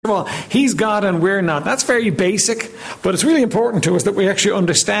of all, he's God and we're not. That's very basic, but it's really important to us that we actually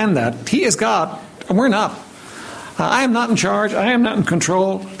understand that. He is God and we're not. I am not in charge. I am not in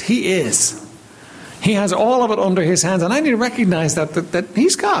control. He is. He has all of it under his hands, and I need to recognize that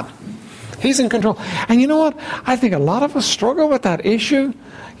he's God. He's in control. And you know what? I think a lot of us struggle with that issue.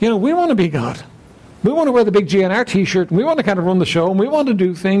 We want to be God. We want to wear the big GNR t-shirt, and we want to kind of run the show, and we want to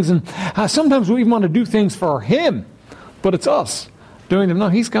do things, and sometimes we even want to do things for him, but it's us doing them. No,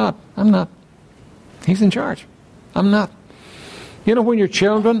 he's God. I'm not. He's in charge. I'm not. When your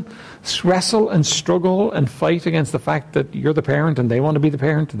children wrestle and struggle and fight against the fact that you're the parent and they want to be the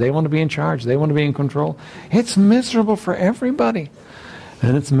parent, they want to be in charge, they want to be in control, it's miserable for everybody.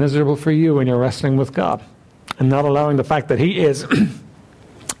 And it's miserable for you when you're wrestling with God and not allowing the fact that he is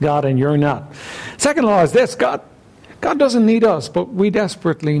God and you're not. Second law is this: God doesn't need us, but we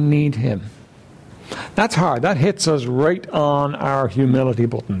desperately need him. That's hard. That hits us right on our humility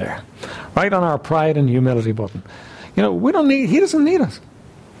button there. Right on our pride and humility button. He doesn't need us.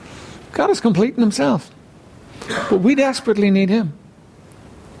 God is complete in himself. But we desperately need him.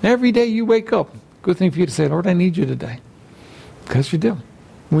 Every day you wake up, good thing for you to say, Lord, I need you today. Because you do.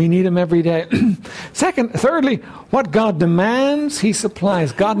 We need him every day. Thirdly, what God demands, he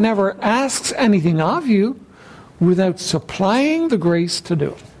supplies. God never asks anything of you without supplying the grace to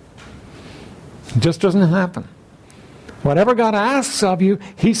do it. It just doesn't happen. Whatever God asks of you,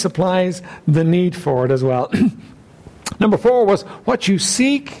 he supplies the need for it as well. Number 4 was, what you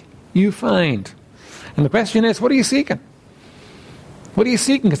seek, you find. And the question is, what are you seeking? What are you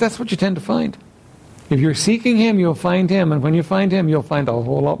seeking? Because that's what you tend to find. If you're seeking him, you'll find him. And when you find him, you'll find a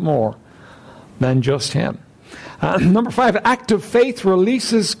whole lot more than just him. Number 5, active faith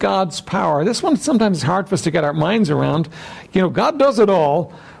releases God's power. This one sometimes is hard for us to get our minds around. God does it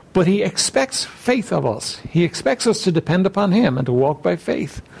all, but he expects faith of us. He expects us to depend upon him and to walk by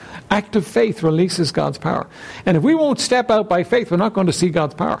faith. Active faith releases God's power. And if we won't step out by faith, we're not going to see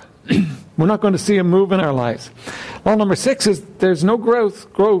God's power. We're not going to see him move in our lives. Law number 6 is there's no growth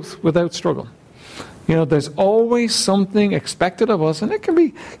without struggle. There's always something expected of us, and it can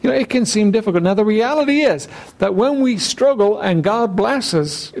be, it can seem difficult. Now, the reality is that when we struggle and God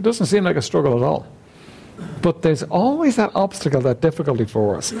blesses, it doesn't seem like a struggle at all. But there's always that obstacle, that difficulty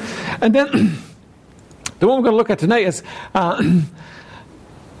for us. And then, the one we're going to look at tonight is,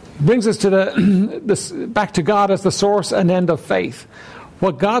 brings us to back to God as the source and end of faith.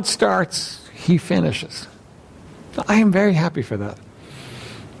 What God starts, he finishes. I am very happy for that.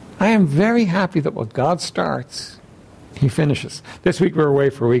 I am very happy that what God starts, he finishes. This week we were away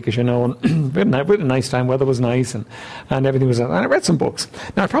for a week, as you know, and we had a nice time. Weather was nice, and everything was. And I read some books.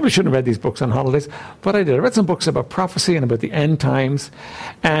 Now, I probably shouldn't have read these books on holidays, but I did. I read some books about prophecy and about the end times,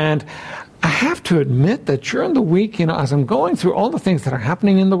 and I have to admit that during the week, as I'm going through all the things that are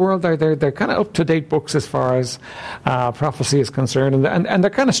happening in the world, they're kind of up-to-date books as far as prophecy is concerned, and they're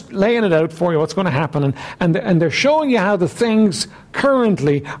kind of laying it out for you, what's going to happen, and they're showing you how the things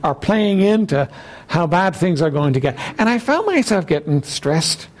currently are playing into how bad things are going to get. And I found myself getting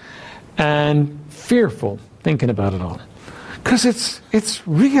stressed and fearful thinking about it all, because it's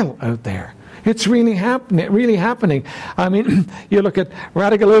real out there. It's really happening. I mean, you look at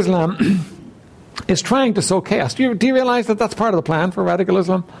radical Islam is trying to sow chaos. Do you realize that that's part of the plan for radical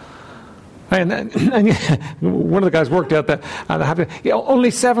Islam? And one of the guys worked out that only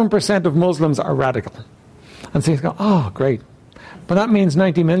 7% of Muslims are radical. And so you go, oh, great. But that means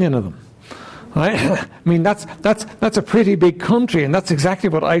 90 million of them. Right? I mean, that's a pretty big country, and that's exactly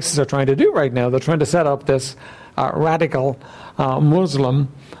what ISIS are trying to do right now. They're trying to set up this radical Muslim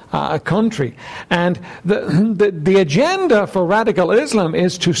country. And the agenda for radical Islam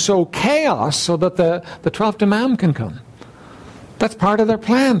is to sow chaos so that the 12th Imam can come. That's part of their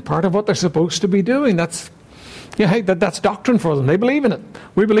plan, part of what they're supposed to be doing. That's doctrine for them. They believe in it.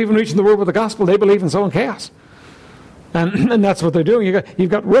 We believe in reaching the world with the gospel. They believe in sowing chaos. And that's what they're doing. You've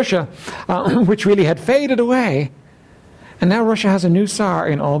got Russia, which really had faded away, and now Russia has a new Tsar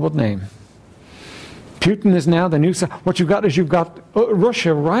in all but name. Putin is now the new Tsar. What you've got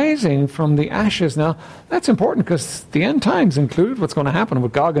Russia rising from the ashes now. That's important because the end times include what's going to happen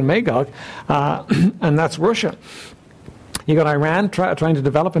with Gog and Magog, and that's Russia. You got Iran trying to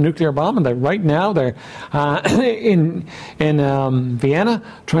develop a nuclear bomb, and right now they're in Vienna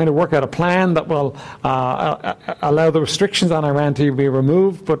trying to work out a plan that will allow the restrictions on Iran to be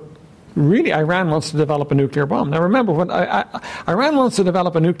removed. But really, Iran wants to develop a nuclear bomb. Now, remember, when Iran wants to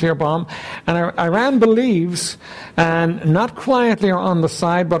develop a nuclear bomb, and Iran believes, and not quietly or on the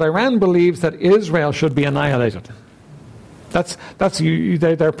side, but Iran believes that Israel should be annihilated.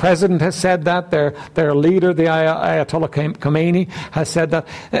 Their president has said that. Their leader, the Ayatollah Khomeini, has said that.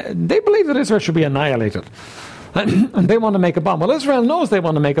 They believe that Israel should be annihilated. And they want to make a bomb. Well, Israel knows they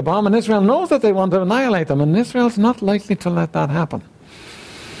want to make a bomb, and Israel knows that they want to annihilate them, and Israel's not likely to let that happen.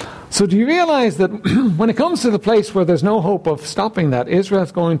 So do you realize that when it comes to the place where there's no hope of stopping that,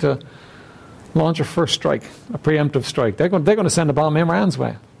 Israel's going to launch a first strike, a preemptive strike. They're going to send a bomb Iran's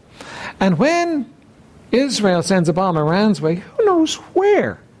way. And when Israel sends a bomb Iran's way, who knows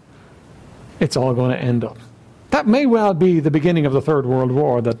where it's all going to end up. That may well be the beginning of the Third World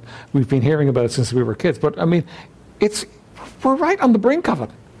War that we've been hearing about since we were kids. But, I mean, we're right on the brink of it.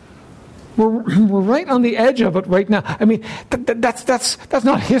 We're right on the edge of it right now. I mean, that's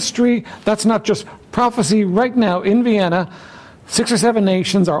not history. That's not just prophecy. Right now in Vienna, 6 or 7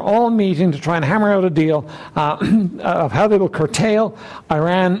 nations are all meeting to try and hammer out a deal of how they will curtail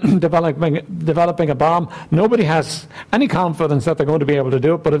Iran developing a bomb. Nobody has any confidence that they're going to be able to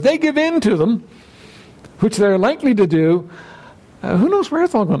do it. But if they give in to them, which they're likely to do, who knows where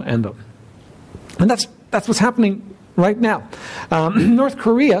it's all going to end up. And that's what's happening right now. North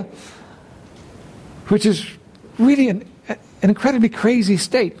Korea, which is really an incredibly crazy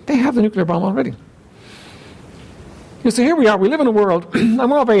state, they have the nuclear bomb already. So here we are, we live in a world, and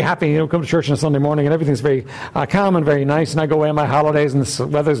we're all very happy, come to church on a Sunday morning, and everything's very calm and very nice, and I go away on my holidays, and the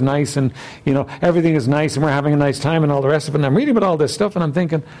weather's nice, and everything is nice, and we're having a nice time, and all the rest of it, and I'm reading about all this stuff, and I'm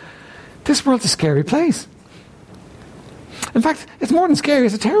thinking, this world's a scary place. In fact, it's more than scary,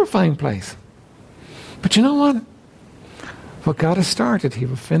 it's a terrifying place. But you know what? What God has started, He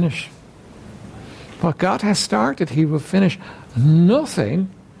will finish. What God has started, He will finish.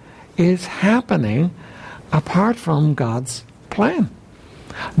 Nothing is happening apart from God's plan.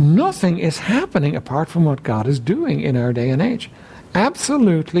 Nothing is happening apart from what God is doing in our day and age.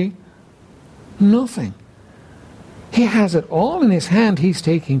 Absolutely nothing. He has it all in His hand. He's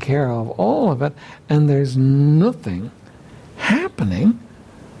taking care of all of it. And there's nothing happening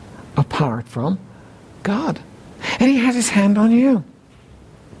apart from God. And He has His hand on you.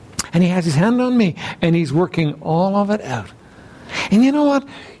 And He has His hand on me. And He's working all of it out. And you know what?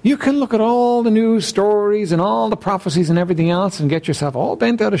 You can look at all the news stories and all the prophecies and everything else and get yourself all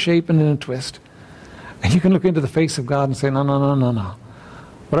bent out of shape and in a twist. And you can look into the face of God and say, no.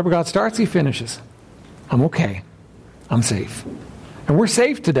 Whatever God starts, He finishes. I'm okay. I'm safe. And we're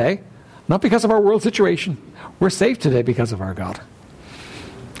safe today, not because of our world situation. We're safe today because of our God.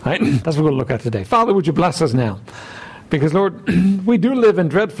 Right? That's what we're going to look at today. Father, would you bless us now? Because, Lord, we do live in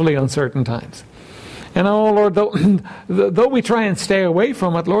dreadfully uncertain times. And, oh, Lord, though we try and stay away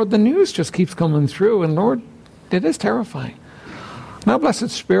from it, Lord, the news just keeps coming through. And, Lord, it is terrifying. Now, blessed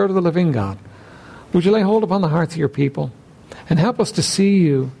Spirit of the living God, would you lay hold upon the hearts of your people and help us to see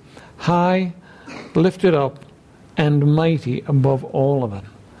you high, lifted up, and mighty above all of it.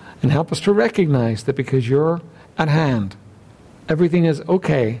 And help us to recognize that because you're at hand, everything is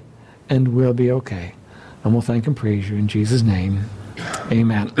okay and will be okay. And we'll thank and praise you in Jesus' name.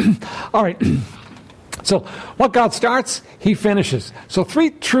 Amen. All right. So what God starts, He finishes. So 3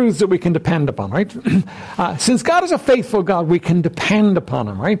 truths that we can depend upon, right? Since God is a faithful God, we can depend upon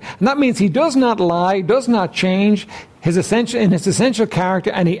Him, right? And that means He does not lie, does not change His essential character,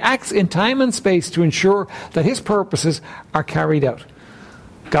 and He acts in time and space to ensure that His purposes are carried out.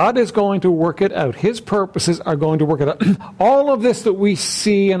 God is going to work it out. His purposes are going to work it out. All of this that we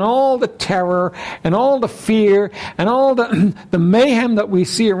see, and all the terror, and all the fear, and all the mayhem that we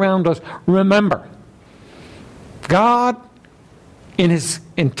see around us, remember, God is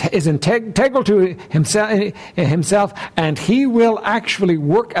integral to himself, and He will actually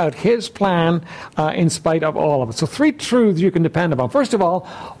work out His plan in spite of all of it. So 3 truths you can depend upon. First of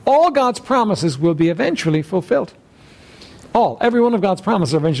all God's promises will be eventually fulfilled. Every one of God's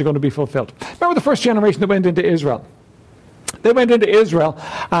promises are eventually going to be fulfilled. Remember the first generation that went into Israel? They went into Israel.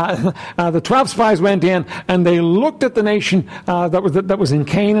 The 12 spies went in, and they looked at the nation that was in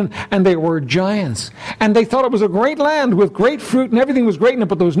Canaan, and they were giants. And they thought it was a great land with great fruit, and everything was great in it,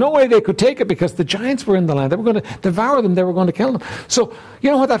 but there was no way they could take it because the giants were in the land. They were going to devour them. They were going to kill them. So, you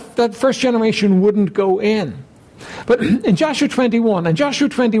know what? That first generation wouldn't go in. But in Joshua 21, and Joshua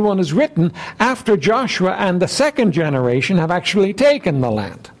 21 is written after Joshua and the second generation have actually taken the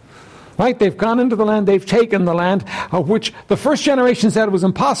land. Right? They've gone into the land, they've taken the land, which the first generation said was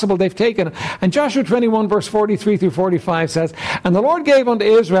impossible, they've taken it. And Joshua 21 verse 43 through 45 says, "And the Lord gave unto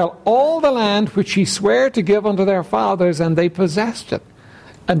Israel all the land which He sware to give unto their fathers, and they possessed it,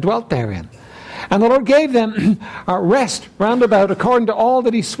 and dwelt therein. And the Lord gave them rest round about, according to all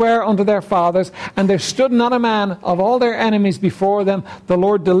that he sware unto their fathers. And there stood not a man of all their enemies before them. The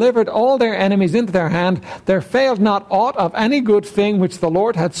Lord delivered all their enemies into their hand. There failed not aught of any good thing which the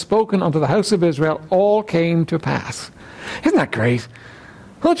Lord had spoken unto the house of Israel. All came to pass. Isn't that great?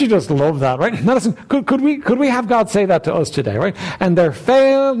 Don't you just love that, right? Now listen, could we have God say that to us today, right? And there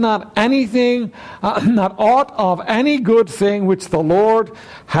failed not anything, not aught of any good thing which the Lord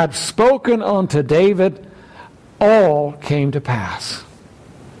had spoken unto David, all came to pass.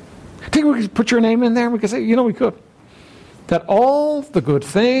 I think we could put your name in there. We could say, we could. That all the good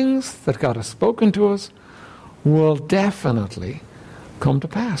things that God has spoken to us will definitely come to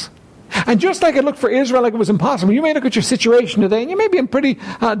pass. And just like it looked for Israel like it was impossible, you may look at your situation today and you may be in a pretty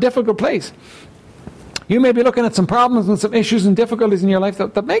difficult place. You may be looking at some problems and some issues and difficulties in your life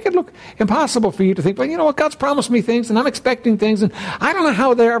that make it look impossible for you to think, well, you know what, God's promised me things and I'm expecting things and I don't know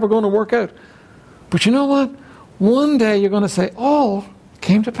how they're ever going to work out. But you know what? One day you're going to say, all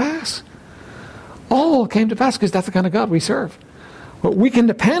came to pass. All came to pass, because that's the kind of God we serve. But we can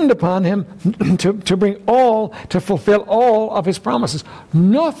depend upon him to bring all, to fulfill all of his promises.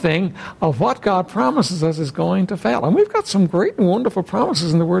 Nothing of what God promises us is going to fail. And we've got some great and wonderful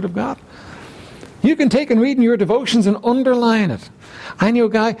promises in the Word of God. You can take and read in your devotions and underline it. I knew a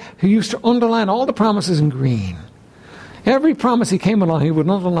guy who used to underline all the promises in green. Every promise he came along, he would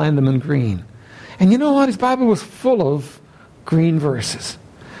underline them in green. And you know what? His Bible was full of green verses,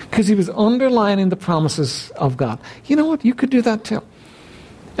 because he was underlining the promises of God. You know what? You could do that too.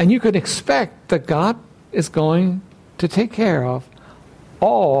 And you could expect that God is going to take care of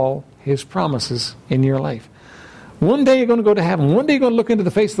all his promises in your life. One day you're going to go to heaven. One day you're going to look into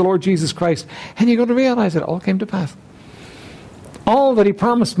the face of the Lord Jesus Christ, and you're going to realize it all came to pass. All that he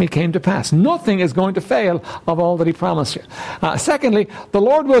promised me came to pass. Nothing is going to fail of all that he promised you. Secondly, the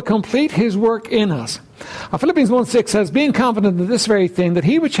Lord will complete his work in us. Philippians 1:6 says, being confident of this very thing, that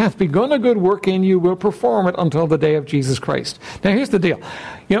he which hath begun a good work in you will perform it until the day of Jesus Christ. Now here's the deal.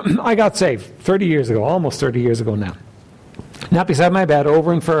 I got saved 30 years ago, almost 30 years ago now. Knelt beside my bed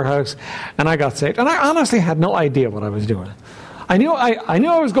over in Fair House, and I got saved. And I honestly had no idea what I was doing. I knew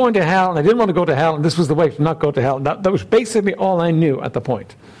I was going to hell, and I didn't want to go to hell, and this was the way to not go to hell. That was basically all I knew at the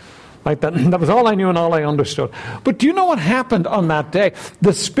point. Like that was all I knew and all I understood. But do you know what happened on that day?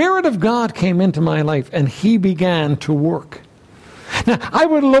 The Spirit of God came into my life, and he began to work. Now, I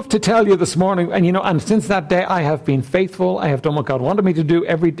would love to tell you this morning, and since that day I have been faithful. I have done what God wanted me to do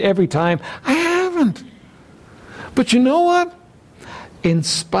every time. I haven't. But you know what? In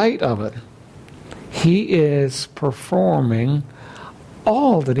spite of it, he is performing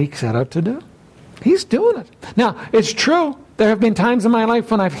all that he set out to do. He's doing it. Now, it's true, there have been times in my life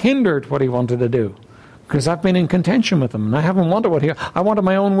when I've hindered what he wanted to do, because I've been in contention with him, and I haven't wanted I wanted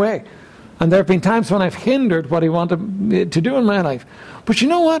my own way. And there have been times when I've hindered what he wanted to do in my life. But you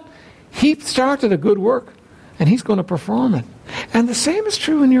know what? He started a good work, and he's going to perform it. And the same is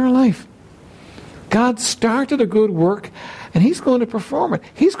true in your life. God started a good work, and he's going to perform it.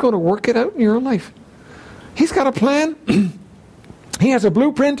 He's going to work it out in your life. He's got a plan. He has a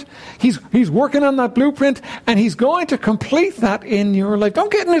blueprint. He's working on that blueprint, and he's going to complete that in your life.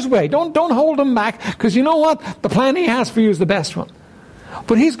 Don't get in his way. Don't hold him back, because you know what? The plan he has for you is the best one.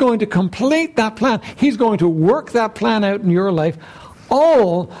 But he's going to complete that plan. He's going to work that plan out in your life.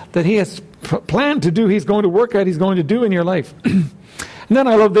 All that he has planned to do, he's going to work out, he's going to do in your life. And then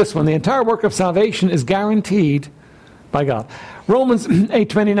I love this one. The entire work of salvation is guaranteed by God. Romans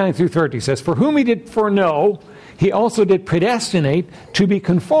 8:29 through 30 says, for whom he did foreknow, he also did predestinate to be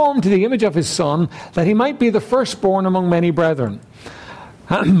conformed to the image of his Son, that he might be the firstborn among many brethren.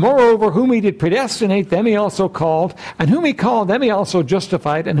 Moreover, whom he did predestinate, them he also called, and whom he called, them he also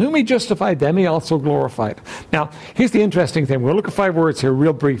justified, and whom he justified, them he also glorified. Now, here's the interesting thing. We'll look at 5 words here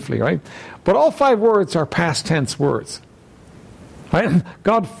real briefly, right? But all 5 words are past tense words. Right?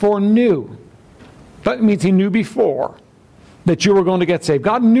 God foreknew. That means he knew before that you were going to get saved.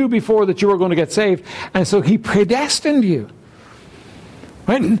 God knew before that you were going to get saved, and so he predestined you.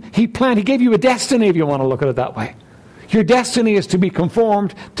 Right? He planned, he gave you a destiny, if you want to look at it that way. Your destiny is to be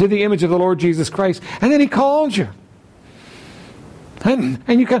conformed to the image of the Lord Jesus Christ. And then he called you. And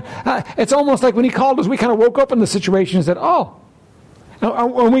you can, it's almost like when he called us, we kind of woke up in the situation and said,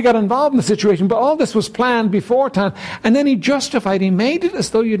 when we got involved in the situation, but all this was planned before time. And then he justified, he made it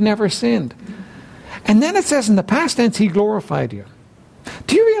as though you'd never sinned. And then it says in the past tense, he glorified you.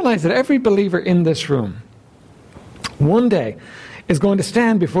 Do you realize that every believer in this room, one day, is going to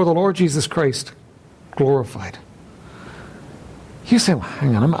stand before the Lord Jesus Christ glorified? You say, well,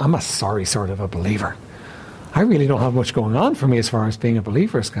 hang on, I'm a sorry sort of a believer. I really don't have much going on for me as far as being a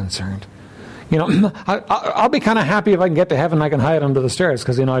believer is concerned. I'll be kind of happy if I can get to heaven and I can hide under the stairs,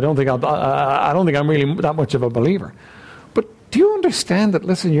 because I don't think I'm really that much of a believer. But do you understand that?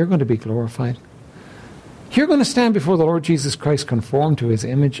 Listen, you're going to be glorified. You're going to stand before the Lord Jesus Christ, conformed to His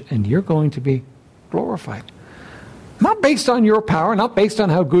image, and you're going to be glorified. Not based on your power, not based on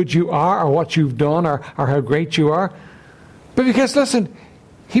how good you are or what you've done or how great you are, but because, listen,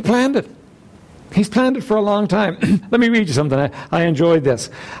 He planned it. He's planned it for a long time. Let me read you something. I enjoyed this.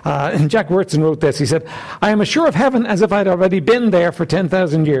 Jack Wurtzen wrote this. He said, "I am as sure of heaven as if I'd already been there for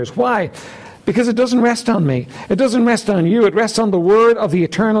 10,000 years. Why? Because it doesn't rest on me. It doesn't rest on you. It rests on the word of the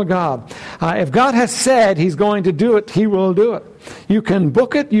eternal God. If God has said He's going to do it, He will do it. You can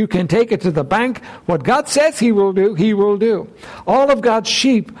book it. You can take it to the bank. What God says He will do, He will do. All of God's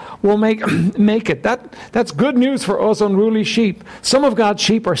sheep will make it. That's good news for us unruly sheep. Some of God's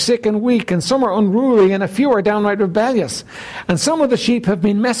sheep are sick and weak, and some are unruly, and a few are downright rebellious. And some of the sheep have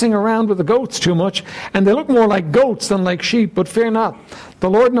been messing around with the goats too much, and they look more like goats than like sheep. But fear not. The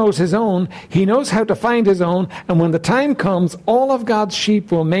Lord knows His own. He knows how to find His own. And when the time comes, all of God's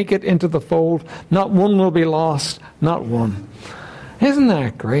sheep will make it into the fold. Not one will be lost. Not one." Isn't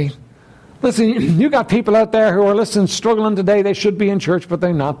that great? Listen, you got people out there who are, struggling today. They should be in church, but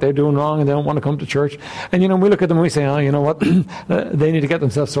they're not. They're doing wrong and they don't want to come to church. And, we look at them and we say, oh, you know what? They need to get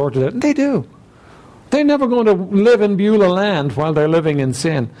themselves sorted out. And they do. They're never going to live in Beulah land while they're living in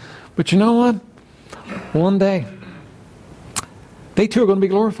sin. But you know what? One day, they too are going to be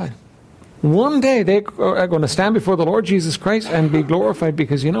glorified. One day they are going to stand before the Lord Jesus Christ and be glorified,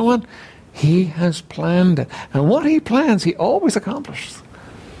 because you know what? He has planned it. And what He plans, He always accomplishes.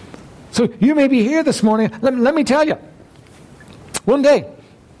 So you may be here this morning. Let me tell you. One day,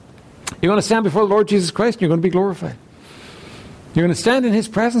 you're going to stand before the Lord Jesus Christ and you're going to be glorified. You're going to stand in His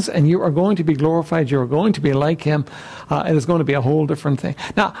presence and you are going to be glorified. You're going to be like Him. It is going to be a whole different thing.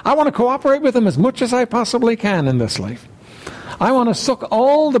 Now, I want to cooperate with Him as much as I possibly can in this life. I want to suck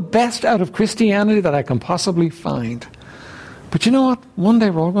all the best out of Christianity that I can possibly find. But you know what? One day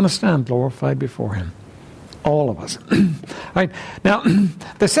we're all going to stand glorified before Him. All of us. Right? Now,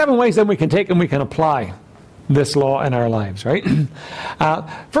 there's 7 ways that we can take and we can apply this law in our lives, right?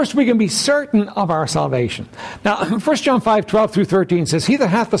 First, we can be certain of our salvation. Now, 1 John 5:12-13 says, "He that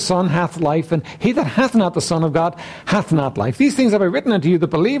hath the Son hath life, and he that hath not the Son of God hath not life. These things have I written unto you that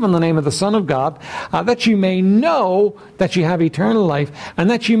believe on the name of the Son of God, that you may know that you have eternal life, and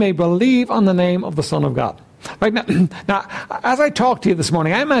that you may believe on the name of the Son of God." Right now, as I talk to you this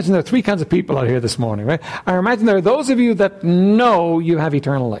morning, I imagine there are 3 kinds of people out here this morning, right? I imagine there are those of you that know you have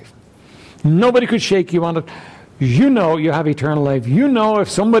eternal life. Nobody could shake you on it. You know you have eternal life. You know if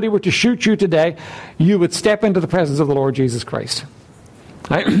somebody were to shoot you today, you would step into the presence of the Lord Jesus Christ.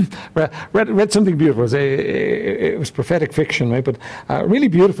 I read something beautiful. It was prophetic fiction, right? But really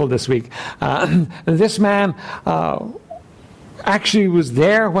beautiful this week. This man actually was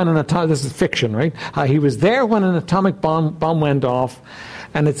there when this is fiction, right? He was there when an atomic bomb went off,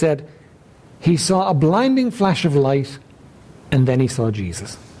 and it said he saw a blinding flash of light, and then he saw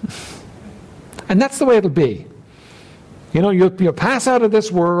Jesus. And that's the way it'll be. You'll pass out of this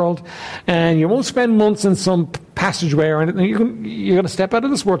world, and you won't spend months in some passageway or anything. You're going to step out of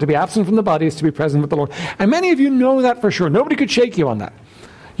this world. To be absent from the body is to be present with the Lord. And many of you know that for sure. Nobody could shake you on that.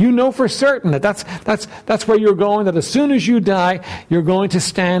 You know for certain that that's where you're going, that as soon as you die, you're going to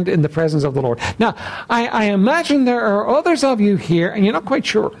stand in the presence of the Lord. Now, I imagine there are others of you here, and you're not quite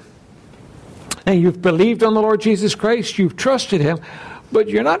sure. And you've believed on the Lord Jesus Christ, you've trusted Him, but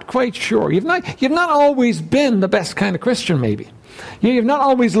you're not quite sure. You've not always been the best kind of Christian, maybe. You've not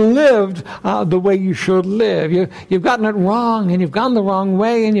always lived the way you should live. You've gotten it wrong, and you've gone the wrong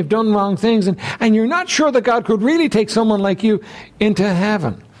way, and you've done wrong things, and you're not sure that God could really take someone like you into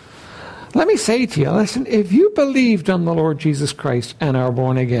heaven. Let me say to you, listen, if you believed on the Lord Jesus Christ and are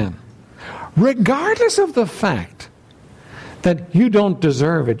born again, regardless of the fact that you don't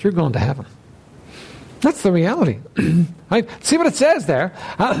deserve it, you're going to heaven. That's the reality. Right? See what it says there?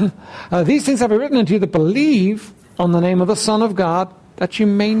 These things have I written unto you that believe on the name of the Son of God, that you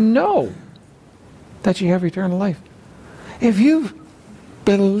may know that you have eternal life. If you've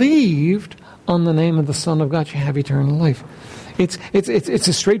believed on the name of the Son of God, you have eternal life. It's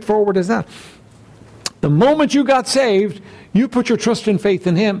as straightforward as that. The moment you got saved, you put your trust and faith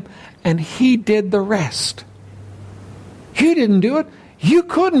in Him, and He did the rest. You didn't do it. You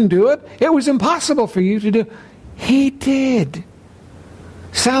couldn't do it. It was impossible for you to do. He did.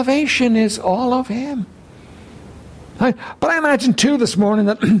 Salvation is all of Him. But I imagine too this morning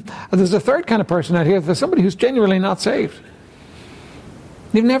that there's a third kind of person out here. There's somebody who's genuinely not saved.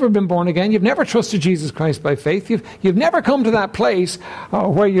 You've never been born again. You've never trusted Jesus Christ by faith. You've never come to that place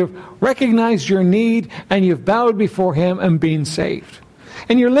where you've recognized your need and you've bowed before Him and been saved.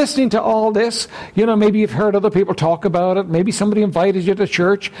 And you're listening to all this. Maybe you've heard other people talk about it. Maybe somebody invited you to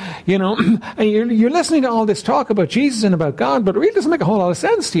church, and you're listening to all this talk about Jesus and about God, but it really doesn't make a whole lot of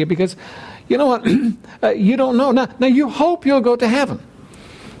sense to you because, you know what, you don't know. Now you hope you'll go to heaven.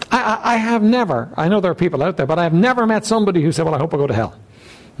 I have never, I know there are people out there, but I have never met somebody who said, well, I hope I go to hell.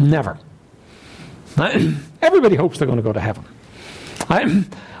 Never. Everybody hopes they're going to go to heaven.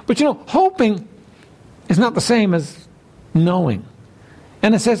 But hoping is not the same as knowing.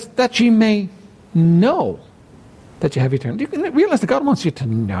 And it says that ye may know that you have eternal life. You can realize that God wants you to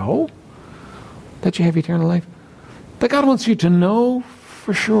know that you have eternal life. That God wants you to know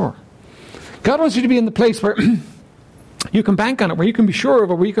for sure. God wants you to be in the place where you can bank on it, where you can be sure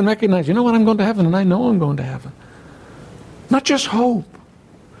of it, where you can recognize, you know what, I'm going to heaven, and I know I'm going to heaven. Not just hope.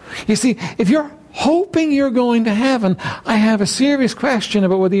 You see, if you're hoping you're going to heaven, I have a serious question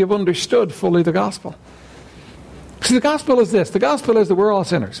about whether you've understood fully the gospel. See, the gospel is this. The gospel is that we're all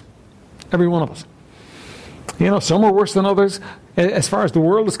sinners. Every one of us. Some are worse than others as far as the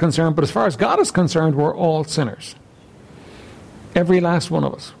world is concerned, but as far as God is concerned, we're all sinners. Every last one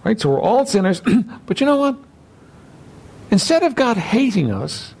of us. Right? So we're all sinners. But you know what? Instead of God hating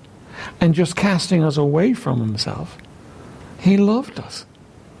us and just casting us away from Himself, He loved us.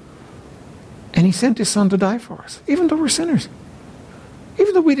 And He sent His Son to die for us, even though we're sinners.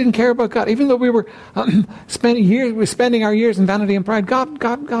 Even though we didn't care about God, even though we were spending our years in vanity and pride,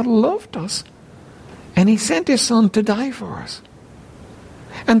 God loved us. And He sent His Son to die for us.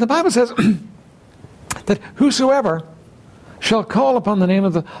 And the Bible says that whosoever shall call upon the name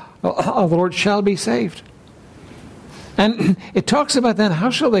of the Lord shall be saved. And it talks about then, how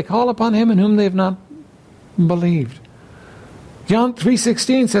shall they call upon Him in whom they have not believed? John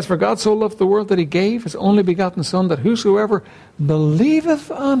 3:16 says, for God so loved the world that He gave His only begotten Son, that whosoever believeth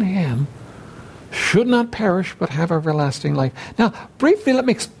on Him should not perish, but have everlasting life. Now, briefly, let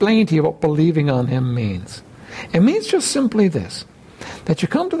me explain to you what believing on Him means. It means just simply this, that you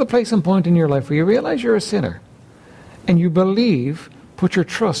come to the place and point in your life where you realize you're a sinner, and you believe, put your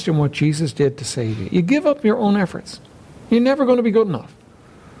trust in what Jesus did to save you. You give up your own efforts. You're never going to be good enough.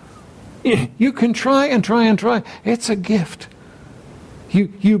 You can try and try and try. It's a gift.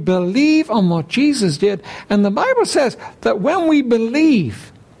 You believe on what Jesus did. And the Bible says that when we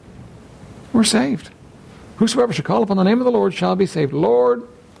believe, we're saved. Whosoever shall call upon the name of the Lord shall be saved. Lord,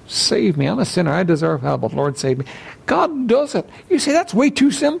 save me. I'm a sinner. I deserve hell, but Lord, save me. God does it. You say, that's way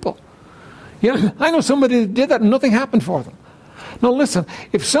too simple. I know somebody that did that and nothing happened for them. No, listen,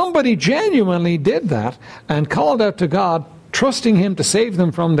 if somebody genuinely did that and called out to God, trusting Him to save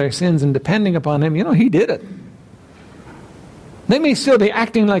them from their sins and depending upon Him, He did it. They may still be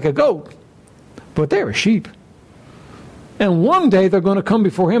acting like a goat, but they're a sheep. And one day they're going to come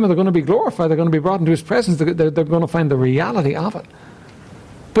before Him and they're going to be glorified. They're going to be brought into His presence. They're going to find the reality of it.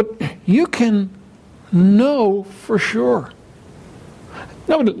 But you can know for sure.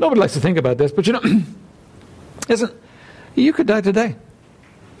 Nobody likes to think about this, but listen, you could die today.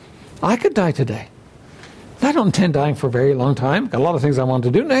 I could die today. I don't intend dying for a very long time. Got a lot of things I want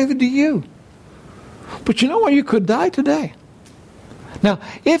to do. Neither do you. But you know what? You could die today. Now,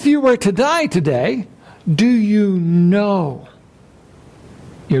 if you were to die today, do you know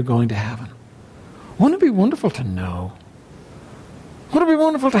you're going to heaven? Wouldn't it be wonderful to know? Wouldn't it be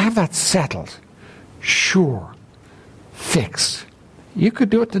wonderful to have that settled, sure, fixed? You could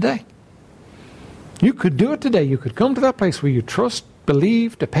do it today. You could do it today. You could come to that place where you trust,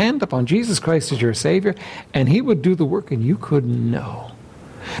 believe, depend upon Jesus Christ as your Savior, and He would do the work and you could know.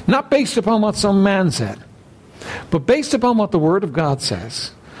 Not based upon what some man said, but based upon what the Word of God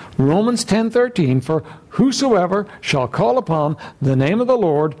says. Romans 10:13, for whosoever shall call upon the name of the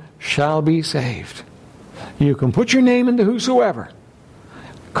Lord shall be saved. You can put your name into whosoever.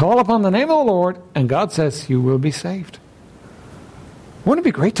 Call upon the name of the Lord, and God says you will be saved. Wouldn't it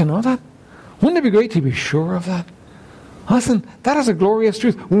be great to know that? Wouldn't it be great to be sure of that? Listen, that is a glorious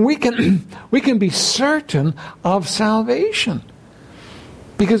truth. We can be certain of salvation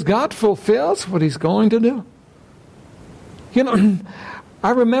because God fulfills what He's going to do. I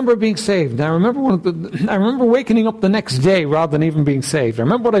remember being saved. I remember waking up the next day rather than even being saved. I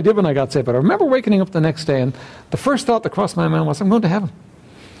remember what I did when I got saved, but I remember waking up the next day, and the first thought that crossed my mind was, I'm going to heaven.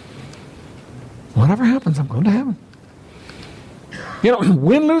 Whatever happens, I'm going to heaven.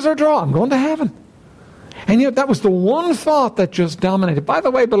 Win, lose, or draw, I'm going to heaven. And that was the one thought that just dominated. By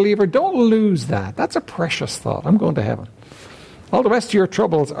the way, believer, don't lose that. That's a precious thought. I'm going to heaven. All the rest of your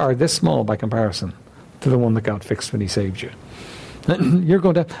troubles are this small by comparison to the one that God fixed when He saved you. You're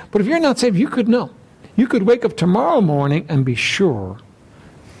going to, but if you're not saved, you could know. You could wake up tomorrow morning and be sure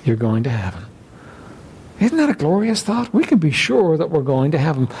you're going to heaven. Isn't that a glorious thought? We can be sure that we're going to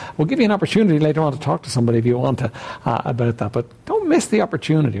heaven. We'll give you an opportunity later on to talk to somebody if you want to about that, but don't miss the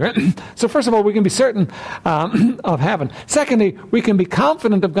opportunity, right? So first of all, we can be certain of heaven. Secondly, we can be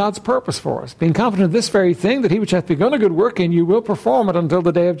confident of God's purpose for us, being confident of this very thing, that he which hath begun a good work in you will perform it until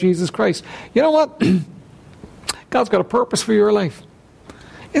the day of Jesus Christ. You know what? God's got a purpose for your life.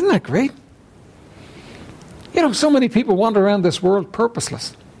 Isn't that great? You know, so many people wander around this world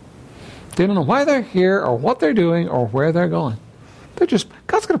purposeless. They don't know why they're here or what they're doing or where they're going.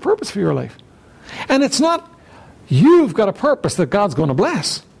 God's got a purpose for your life. And it's not you've got a purpose that God's going to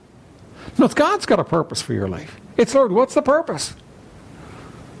bless. No, it's God's got a purpose for your life. It's, Lord, what's the purpose?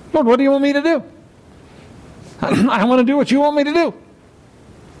 Lord, what do you want me to do? I want to do what you want me to do.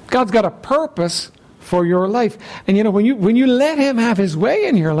 God's got a purpose for your life. And you know, when you let him have his way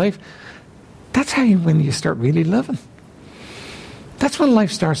in your life, that's when you start really living. That's when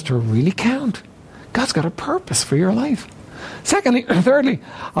life starts to really count. God's got a purpose for your life. Thirdly,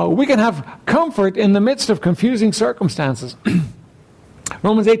 we can have comfort in the midst of confusing circumstances.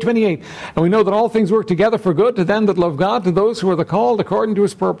 Romans 8:28, and we know that all things work together for good to them that love God, to those who are the called according to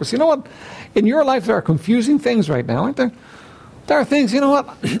his purpose. You know what? In your life there are confusing things right now, aren't there? There are things, you know what?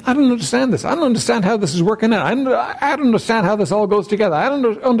 I don't understand this. I don't understand how this is working out. I don't understand how this all goes together. I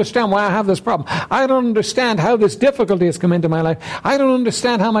don't understand why I have this problem. I don't understand how this difficulty has come into my life. I don't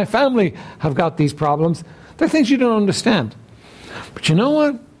understand how my family have got these problems. There are things you don't understand. But you know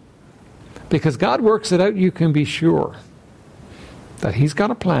what? Because God works it out, you can be sure that he's got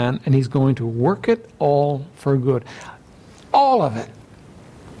a plan and he's going to work it all for good. All of it.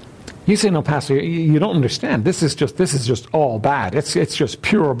 You say, no, Pastor, you don't understand. This is just all bad. It's just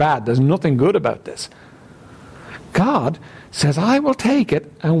pure bad. There's nothing good about this. God says, I will take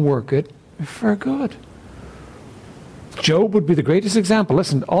it and work it for good. Job would be the greatest example.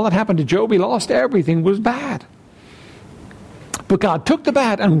 Listen, all that happened to Job, he lost everything, was bad. But God took the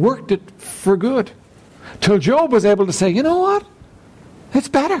bad and worked it for good. Till Job was able to say, you know what? It's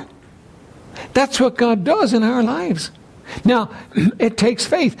better. That's what God does in our lives. Now, it takes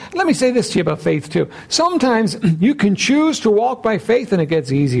faith. Let me say this to you about faith too. Sometimes you can choose to walk by faith and it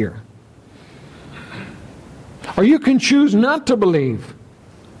gets easier. Or you can choose not to believe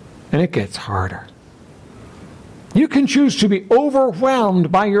and it gets harder. You can choose to be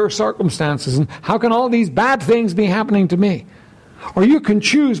overwhelmed by your circumstances and how can all these bad things be happening to me? Or you can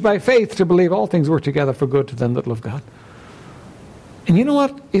choose by faith to believe all things work together for good to them that love God. And you know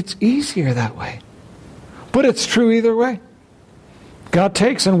what? It's easier that way. But it's true either way. God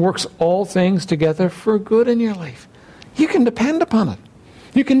takes and works all things together for good in your life. You can depend upon it.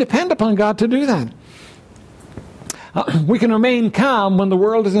 You can depend upon God to do that. We can remain calm when the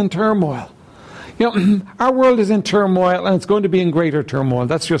world is in turmoil. You know, our world is in turmoil and it's going to be in greater turmoil.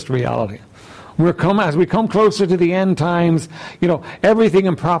 That's just reality. As we come closer to the end times, you know, everything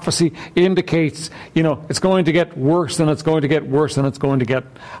in prophecy indicates, you know, it's going to get worse and it's going to get worse and it's going to get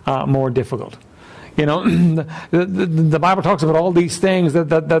more difficult. You know, the Bible talks about all these things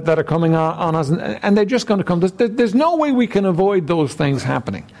that are coming on us, and they're just going to come. There's no way we can avoid those things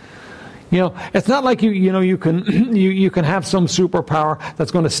happening. You know, it's not like you can have some superpower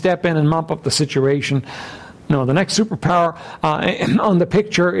that's going to step in and mop up the situation. No, the next superpower on the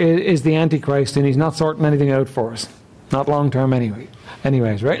picture is the Antichrist, and he's not sorting anything out for us. Not long term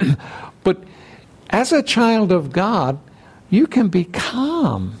anyways, right? But as a child of God, you can be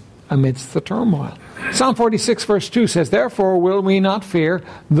calm amidst the turmoil. Psalm 46 verse 2 says, therefore will we not fear,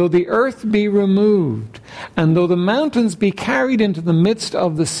 though the earth be removed, and though the mountains be carried into the midst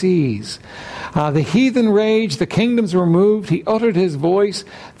of the seas. The heathen raged, the kingdoms were moved, he uttered his voice,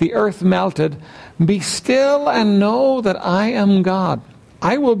 the earth melted. Be still and know that I am God.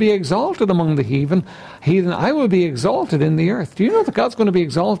 I will be exalted among the heathen. I will be exalted in the earth. Do you know that God's going to be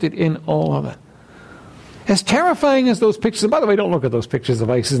exalted in all of it? As terrifying as those pictures, and by the way, don't look at those pictures of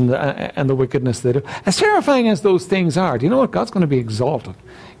ISIS and the wickedness they do. As terrifying as those things are, do you know what? God's going to be exalted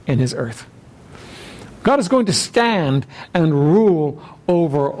in his earth. God is going to stand and rule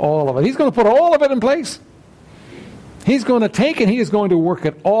over all of it. He's going to put all of it in place. He's going to take and he is going to work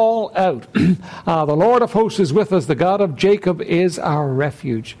it all out. The Lord of hosts is with us. The God of Jacob is our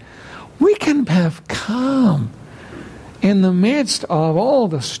refuge. We can have calm in the midst of all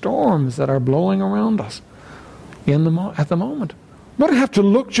the storms that are blowing around us at the moment. We don't have to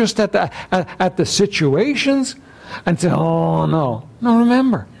look just at the situations and say, oh no. No,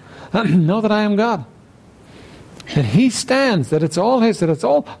 remember, know that I am God. That He stands, that it's all His, that it's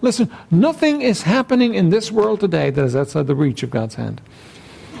all... Listen, nothing is happening in this world today that is outside the reach of God's hand.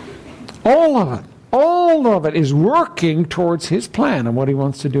 All of it is working towards His plan and what He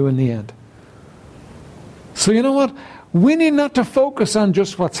wants to do in the end. So you know what? We need not to focus on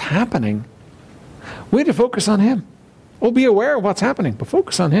just what's happening. We need to focus on Him. We'll be aware of what's happening, but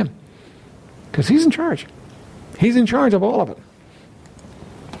focus on Him. Because He's in charge. He's in charge of all of it.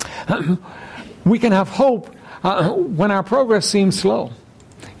 We can have hope when our progress seems slow.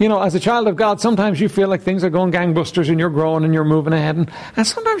 You know, as a child of God, sometimes you feel like things are going gangbusters and you're growing and you're moving ahead. And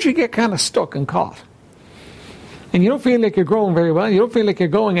sometimes you get kind of stuck and caught. And you don't feel like you're growing very well. You don't feel like you're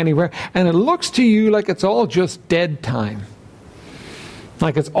going anywhere. And it looks to you like it's all just dead time.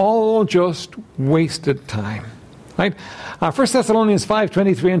 Like it's all just wasted time. Right? 1 Thessalonians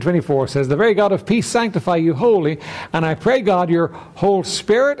 5:23 and 24 says, "The very God of peace sanctify you wholly, and I pray God your whole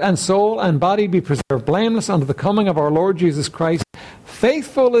spirit and soul and body be preserved blameless unto the coming of our Lord Jesus Christ.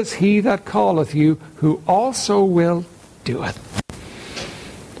 Faithful is He that calleth you, who also will do it."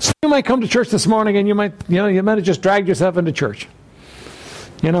 So you might come to church this morning and you might have just dragged yourself into church.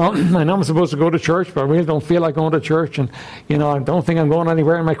 You know, I know I'm supposed to go to church, but I really don't feel like going to church. And, you know, I don't think I'm going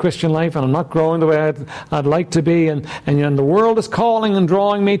anywhere in my Christian life, and I'm not growing the way I'd like to be. And the world is calling and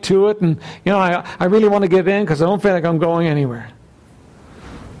drawing me to it. And, you know, I really want to give in because I don't feel like I'm going anywhere.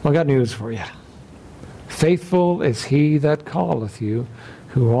 Well, I got news for you. Faithful is He that calleth you,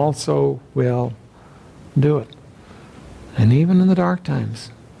 who also will do it. And even in the dark times,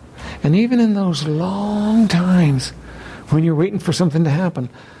 and even in those long times, when you're waiting for something to happen,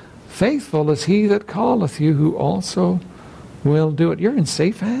 faithful is He that calleth you, who also will do it. You're in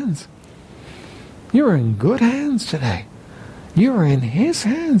safe hands. You're in good hands today. You're in His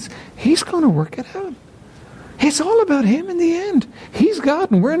hands. He's going to work it out. It's all about Him in the end. He's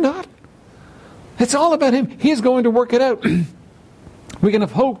God and we're not. It's all about Him. He's going to work it out. We can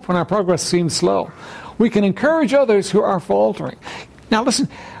have hope when our progress seems slow. We can encourage others who are faltering. Now listen,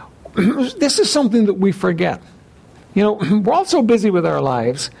 this is something that we forget. You know, we're all so busy with our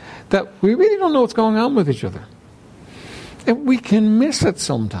lives that we really don't know what's going on with each other. And we can miss it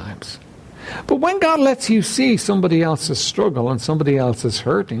sometimes. But when God lets you see somebody else's struggle and somebody else's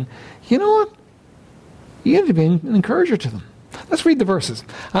hurting, you know what? You have to be an encourager to them. Let's read the verses.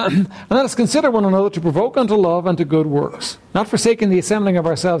 And let us consider one another to provoke unto love and to good works, not forsaking the assembling of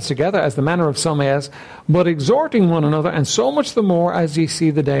ourselves together as the manner of some is, but exhorting one another, and so much the more as ye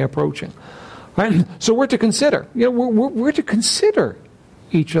see the day approaching. Right? So we're to consider. You know, we're to consider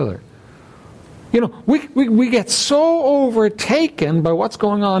each other. You know, we get so overtaken by what's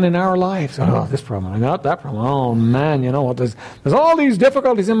going on in our lives. Oh, this problem, I got that problem. Oh man, you know what? There's all these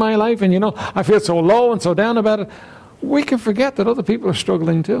difficulties in my life, and you know, I feel so low and so down about it. We can forget that other people are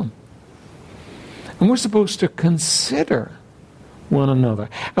struggling too. And we're supposed to consider one another.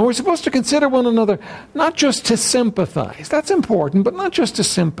 And we're supposed to consider one another not just to sympathize. That's important, but not just to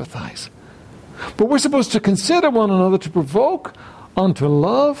sympathize. But we're supposed to consider one another to provoke unto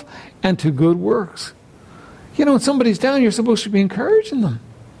love and to good works. You know, when somebody's down, you're supposed to be encouraging them.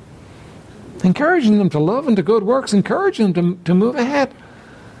 Encouraging them to love and to good works. Encouraging them to move ahead.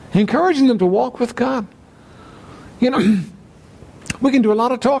 Encouraging them to walk with God. You know, we can do a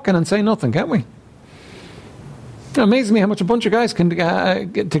lot of talking and say nothing, can't we? It amazes me how much a bunch of guys can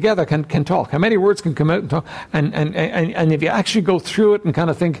get together can talk. How many words can come out and talk. And if you actually go through it and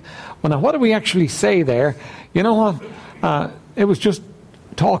kind of think, well, now what do we actually say there? You know what? It was just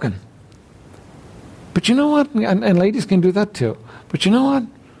talking. But you know what? And ladies can do that too. But you know what?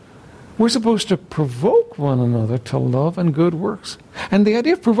 We're supposed to provoke one another to love and good works. And the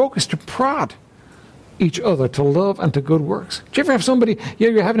idea of provoke is to prod each other to love and to good works. Do you ever have somebody,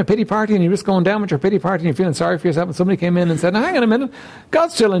 you're having a pity party and you're just going down with your pity party and you're feeling sorry for yourself, and somebody came in and said, now, hang on a minute,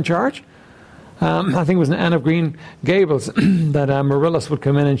 God's still in charge. I think it was in Anne of Green Gables that Marillus would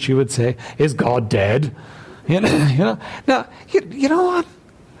come in and she would say, is God dead? You know. Now, you know what?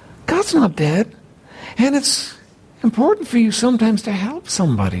 God's not dead. And it's important for you sometimes to help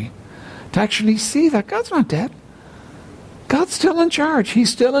somebody to actually see that God's not dead. God's still in charge.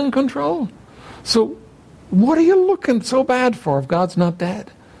 He's still in control. So what are you looking so bad for if God's not dead?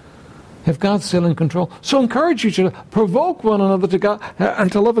 If God's still in control. So encourage each other, provoke one another to God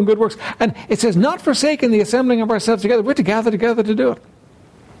and to love and good works. And it says, not forsaking the assembling of ourselves together. We're to gather together to do it.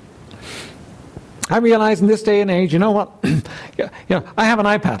 I realize in this day and age, you know what? I have an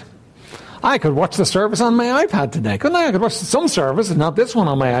iPad. I could watch the service on my iPad today, couldn't I? I could watch some service, and not this one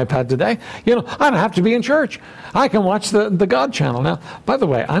on my iPad today. I don't have to be in church. I can watch the God channel. Now, by the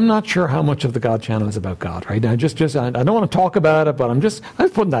way, I'm not sure how much of the God channel is about God, right? Now, I don't want to talk about it, but I'm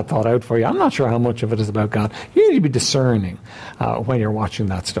putting that thought out for you. I'm not sure how much of it is about God. You need to be discerning when you're watching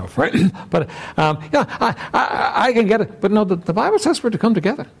that stuff, right? But, I can get it. But no, the Bible says we're to come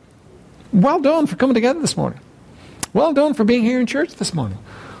together. Well done for coming together this morning. Well done for being here in church this morning.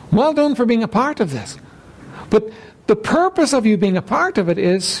 Well done for being a part of this. But the purpose of you being a part of it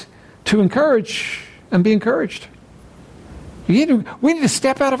is to encourage and be encouraged. We need to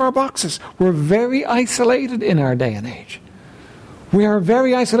step out of our boxes. We're very isolated in our day and age. We are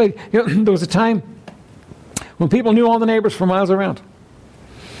very isolated. There was a time when people knew all the neighbors for miles around.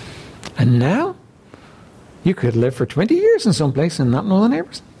 And now, you could live for 20 years in some place and not know the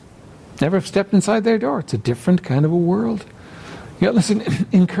neighbors. Never have stepped inside their door. It's a different kind of a world. Listen,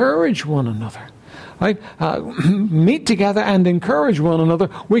 encourage one another. Right? Meet together and encourage one another.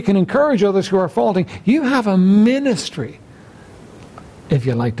 We can encourage others who are faulting. You have a ministry, if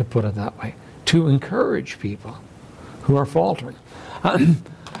you like to put it that way, to encourage people who are faltering. And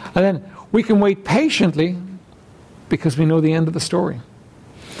then we can wait patiently because we know the end of the story.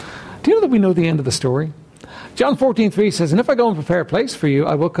 Do you know that we know the end of the story? John 14:3 says, "And if I go and prepare a place for you,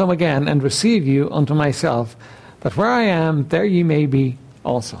 I will come again and receive you unto myself, that where I am, there ye may be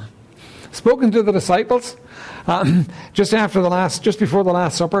also." Spoken to the disciples just before the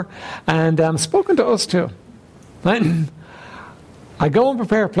Last Supper, and spoken to us too. Right? I go and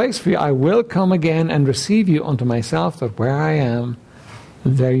prepare a place for you. I will come again and receive you unto myself, that where I am,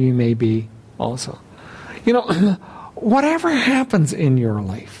 there you may be also. Whatever happens in your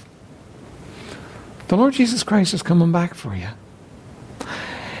life, the Lord Jesus Christ is coming back for you.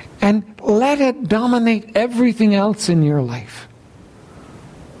 And let it dominate everything else in your life.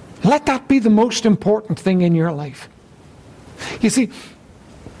 Let that be the most important thing in your life. You see,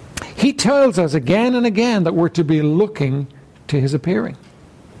 He tells us again and again that we're to be looking to His appearing.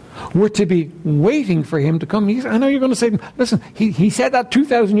 We're to be waiting for Him to come. I know you're going to say, listen, he said that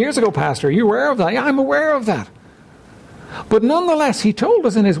 2,000 years ago, Pastor. Are you aware of that? Yeah, I'm aware of that. But nonetheless, He told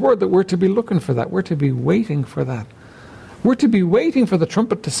us in His Word that we're to be looking for that. We're to be waiting for that. We're to be waiting for the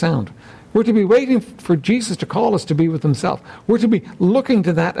trumpet to sound. We're to be waiting for Jesus to call us to be with Himself. We're to be looking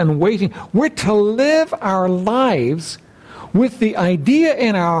to that and waiting. We're to live our lives with the idea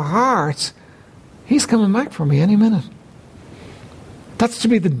in our hearts, He's coming back for me any minute. That's to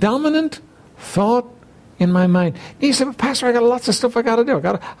be the dominant thought in my mind. And you say, "But Pastor, I got lots of stuff I got to do.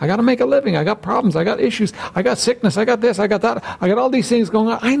 I got to make a living. I got problems. I got issues. I got sickness. I got this. I got that. I got all these things going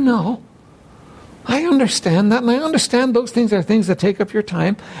on." I know. I understand that, and I understand those things are things that take up your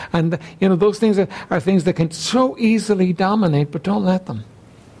time, and those things are things that can so easily dominate. But don't let them,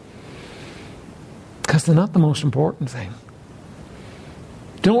 because they're not the most important thing.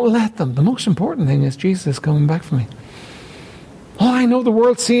 Don't let them. The most important thing is Jesus is coming back for me. Oh, I know the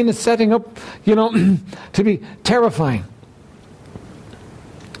world scene is setting up, to be terrifying.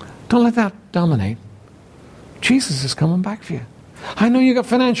 Don't let that dominate. Jesus is coming back for you. I know you got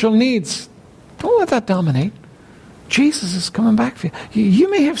financial needs. Don't let that dominate. Jesus is coming back for you.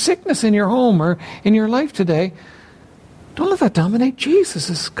 You may have sickness in your home or in your life today. Don't let that dominate. Jesus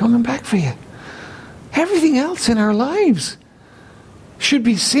is coming back for you. Everything else in our lives should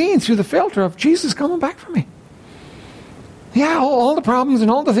be seen through the filter of Jesus coming back for me. Yeah, all the problems and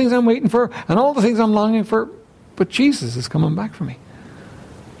all the things I'm waiting for and all the things I'm longing for, but Jesus is coming back for me.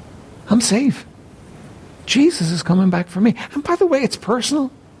 I'm safe. Jesus is coming back for me. And by the way, it's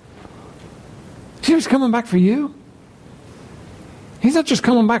personal. He's coming back for you. He's not just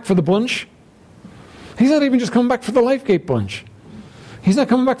coming back for the bunch. He's not even just coming back for the Lifegate bunch. He's not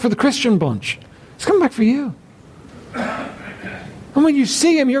coming back for the Christian bunch. He's coming back for you. And when you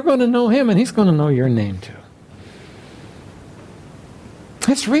see Him, you're going to know Him, and He's going to know your name too.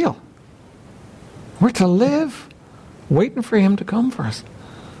 It's real. We're to live waiting for Him to come for us.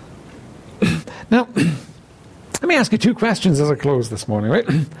 Now, let me ask you two questions as I close this morning, right?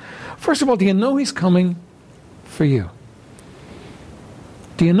 First of all, do you know He's coming for you?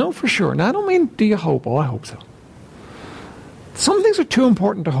 Do you know for sure? Now, I don't mean do you hope. Oh, I hope so. Some things are too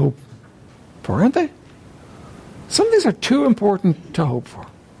important to hope for, aren't they? Some things are too important to hope for.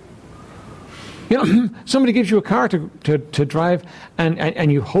 Somebody gives you a car to drive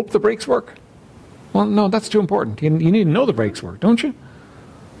and you hope the brakes work. Well, no, that's too important. You need to know the brakes work, don't you?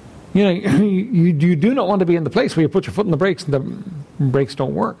 You do not want to be in the place where you put your foot in the brakes and the brakes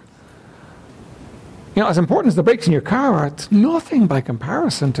don't work. As important as the brakes in your car are, it's nothing by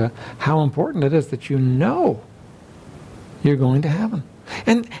comparison to how important it is that you know you're going to heaven.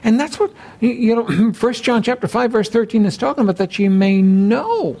 And that's what, 1 John chapter 5, verse 13 is talking about, that ye may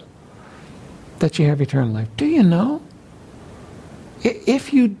know that ye have eternal life. Do you know?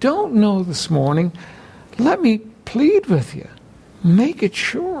 If you don't know this morning, let me plead with you. Make it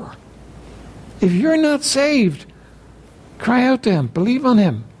sure. If you're not saved, cry out to him. Believe on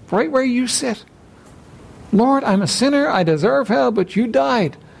him. Right where you sit. Lord, I'm a sinner. I deserve hell, but you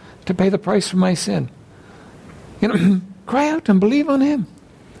died to pay the price for my sin. Cry out and believe on him.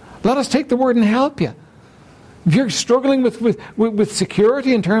 Let us take the word and help you. If you're struggling with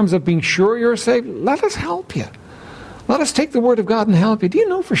security in terms of being sure you're saved, let us help you. Let us take the word of God and help you. Do you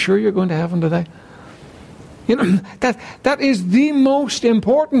know for sure you're going to heaven today? That is the most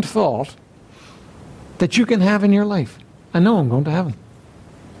important thought that you can have in your life. I know I'm going to heaven.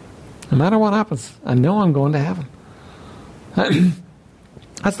 No matter what happens, I know I'm going to heaven.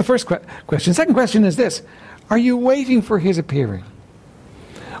 That's the first question. Second question is this. Are you waiting for his appearing?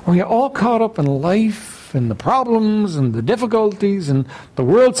 Are you all caught up in life and the problems and the difficulties and the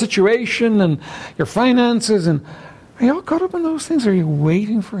world situation and your finances? And are you all caught up in those things? Or are you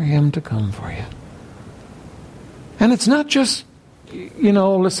waiting for him to come for you? And it's not just,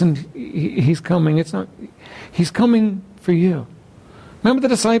 listen, he's coming. It's not, he's coming for you. Remember the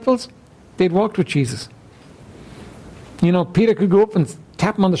disciples? They'd walked with Jesus. Peter could go up and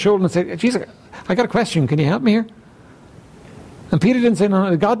tap him on the shoulder and say, Jesus, I got a question. Can you help me here? And Peter didn't say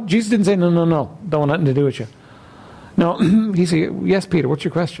no. Jesus didn't say no. Don't want nothing to do with you. No, he said, yes, Peter, what's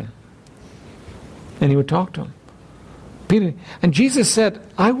your question? And he would talk to him. Peter, and Jesus said,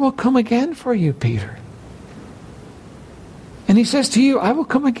 I will come again for you, Peter. And he says to you, I will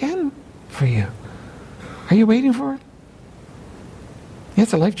come again for you. Are you waiting for it?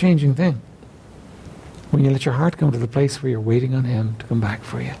 It's a life-changing thing when you let your heart come to the place where you're waiting on him to come back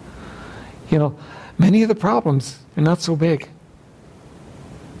for you. Many of the problems are not so big.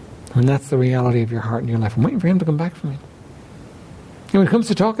 And that's the reality of your heart and your life. I'm waiting for him to come back for me. When it comes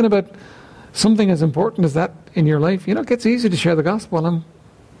to talking about something as important as that in your life, it gets easy to share the gospel. I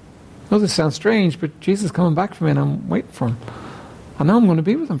know this sounds strange, but Jesus is coming back for me and I'm waiting for him. I know I'm going to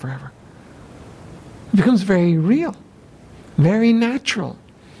be with him forever. It becomes very real, very natural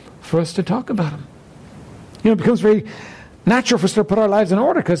for us to talk about him. It becomes very natural for us to put our lives in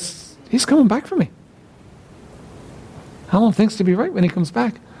order because he's coming back for me. I want things to be right when he comes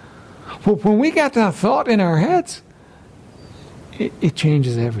back. Well, when we get that thought in our heads, it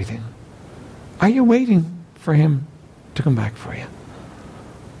changes everything. Are you waiting for him to come back for you?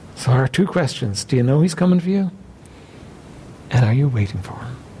 So our two questions. Do you know he's coming for you? And are you waiting for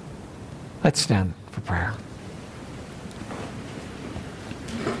him? Let's stand for prayer.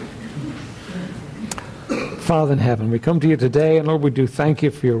 Father in heaven, we come to you today, and Lord, we do thank you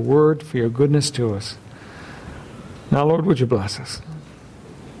for your word, for your goodness to us. Now, Lord, would you bless us?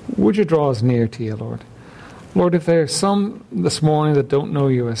 Would you draw us near to you, Lord? Lord, if there are some this morning that don't know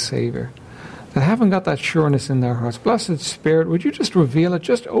you as Savior, that haven't got that sureness in their hearts, Blessed Spirit, would you just reveal it,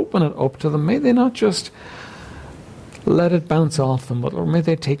 just open it up to them? May they not just let it bounce off them, but Lord, may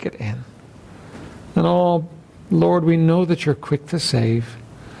they take it in. And Lord, we know that you're quick to save.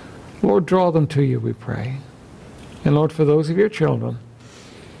 Lord, draw them to you, we pray. And Lord, for those of your children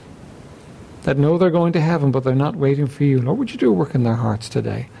that know they're going to heaven, but they're not waiting for you, Lord, would you do a work in their hearts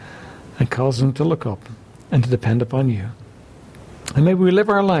today and cause them to look up and to depend upon you. And may we live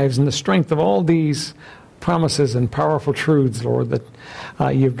our lives in the strength of all these promises and powerful truths, Lord,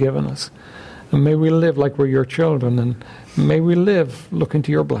 that you've given us. And may we live like we're your children, and may we live looking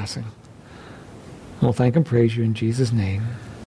to your blessing. And we'll thank and praise you in Jesus' name.